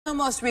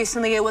Most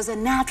recently, it was a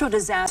natural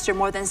disaster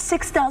more than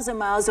 6,000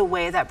 miles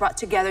away that brought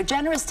together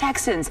generous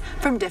Texans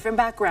from different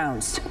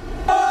backgrounds.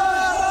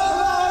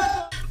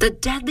 The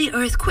deadly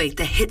earthquake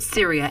that hit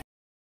Syria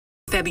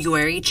in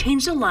February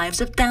changed the lives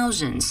of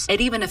thousands.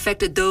 It even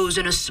affected those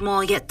in a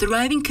small yet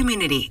thriving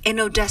community in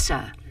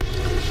Odessa.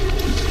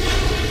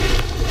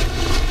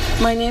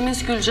 My name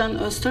is Gülcan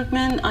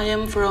Öztürkmen. I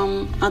am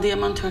from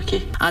Adıyaman,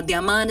 Turkey.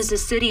 Adıyaman is a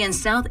city in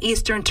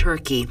southeastern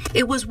Turkey.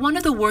 It was one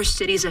of the worst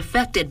cities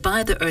affected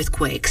by the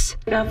earthquakes.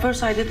 At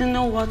first, I didn't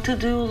know what to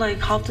do,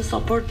 how to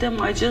support them.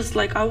 I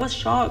was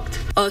shocked.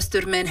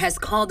 Öztürkmen has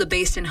called the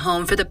basin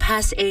home for the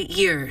past 8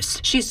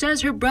 years. She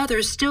says her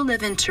brothers still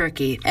live in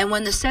Turkey, and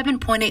when the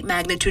 7.8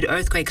 magnitude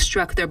earthquake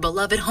struck their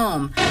beloved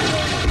home,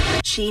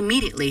 she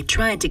immediately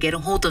tried to get a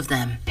hold of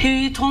them.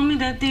 He told me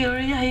that the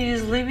area he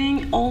is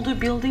living, all the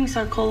buildings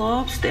are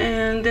collapsed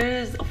and there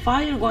is a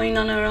fire going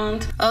on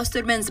around.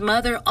 Öztürkmen's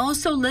mother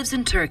also lives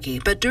in Turkey,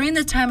 but during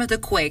the time of the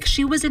quake,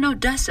 she was in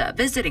Odessa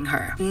visiting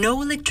her.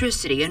 No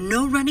electricity and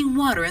no running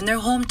water in their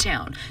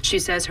hometown. She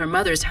says her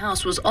mother's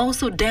house was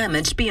also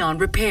damaged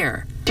beyond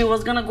repair. She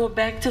was gonna go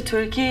back to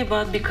Turkey,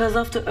 but because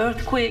of the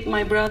earthquake,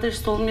 my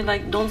brothers told me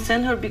don't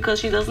send her because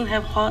she doesn't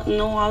have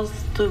no house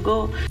to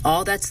go.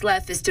 All that's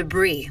left is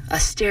debris, a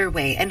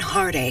stairway, and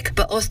heartache.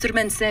 But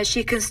Öztürkmen says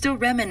she can still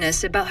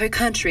reminisce about her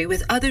country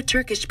with other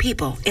Turkish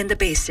people in the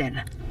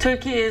basin.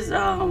 Turkey is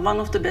one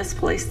of the best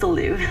places to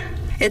live.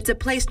 It's a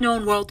place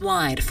known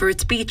worldwide for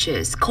its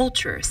beaches,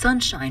 culture,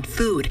 sunshine,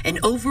 food, and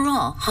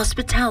overall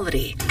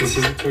hospitality. This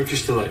is a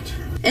Turkish delight.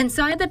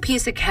 Inside the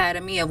Peace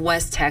Academy of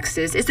West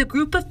Texas is a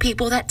group of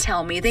people that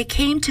tell me they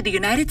came to the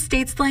United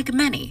States like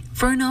many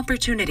for an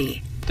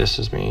opportunity. This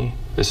is me.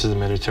 This is the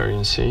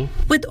Mediterranean Sea.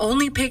 With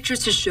only pictures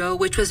to show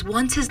which was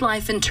once his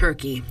life in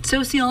Turkey,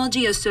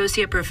 sociology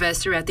associate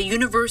professor at the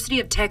University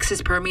of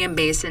Texas Permian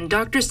Basin,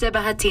 Dr.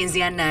 Sebahattin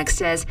Ziyanak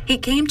says he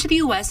came to the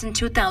U.S. in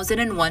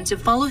 2001 to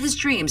follow his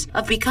dreams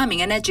of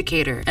becoming an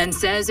educator, and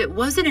says it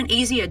wasn't an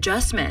easy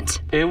adjustment.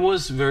 It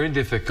was very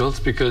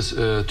difficult because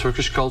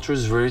Turkish culture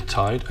is very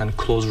tight and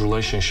close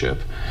relationship,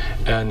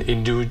 and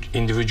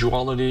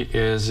individuality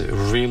is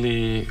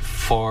really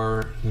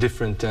far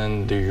different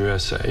than the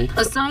USA.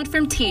 Aside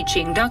from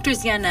teaching, Dr.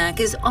 Ziyanak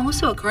is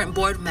also a current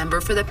board member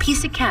for the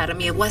Peace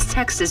Academy of West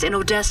Texas in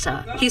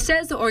Odessa. He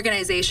says the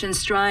organization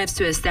strives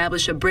to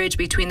establish a bridge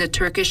between the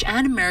Turkish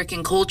and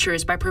American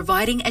cultures by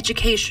providing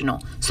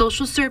educational,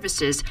 social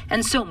services,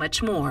 and so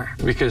much more.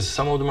 Because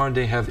some of them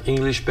they have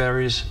English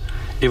barriers,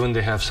 even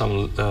they have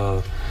some,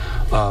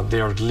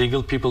 they are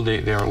legal people,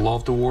 they are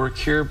allowed to work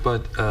here,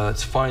 but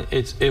it's fine.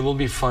 It will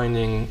be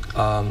finding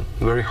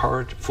very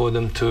hard for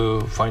them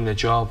to find a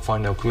job,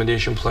 find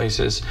accommodation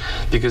places,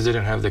 because they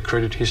don't have the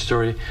credit history.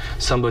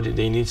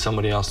 They need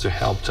somebody else to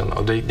help them,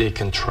 or they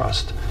can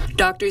trust.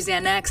 Dr.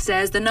 Ziyanak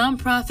says the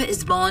nonprofit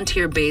is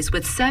volunteer-based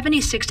with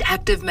 76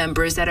 active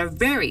members that are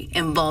very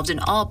involved in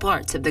all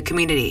parts of the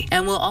community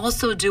and will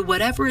also do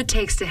whatever it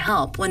takes to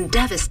help when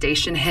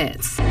devastation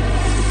hits.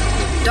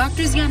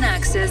 Dr.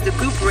 Ziyanak says the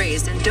group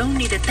raised and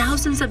donated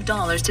thousands of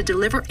dollars to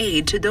deliver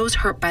aid to those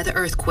hurt by the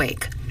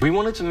earthquake. We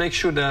wanted to make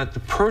sure that the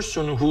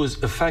person who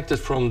is affected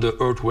from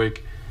the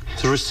earthquake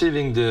is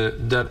receiving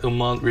that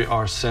amount we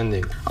are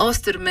sending.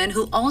 Öztürkmen,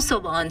 who also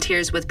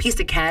volunteers with Peace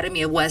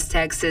Academy of West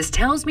Texas,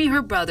 tells me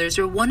her brothers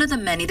are one of the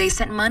many they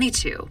sent money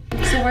to.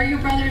 So where are your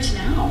brothers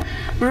now?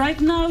 Right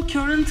now,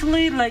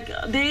 currently,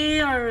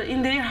 they are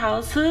in their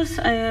houses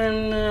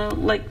and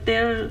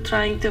they're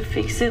trying to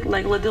fix it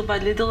little by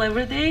little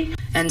every day.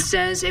 And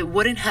says it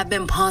wouldn't have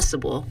been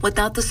possible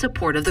without the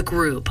support of the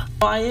group.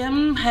 I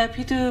am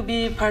happy to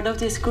be part of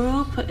this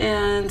group,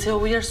 and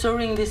we are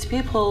serving these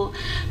people.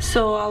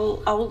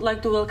 So I would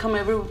like to welcome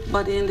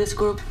everybody in this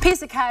group.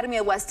 Peace Academy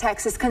of West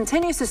Texas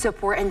continues to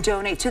support and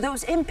donate to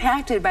those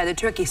impacted by the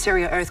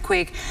Turkey-Syria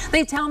earthquake.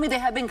 They tell me they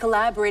have been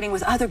collaborating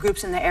with other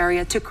groups in the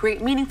area to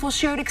create meaningful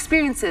shared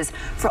experiences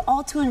for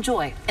all to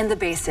enjoy in the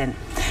basin.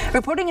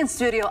 Reporting in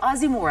studio,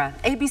 Azimura,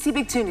 ABC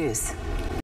Big 2 News.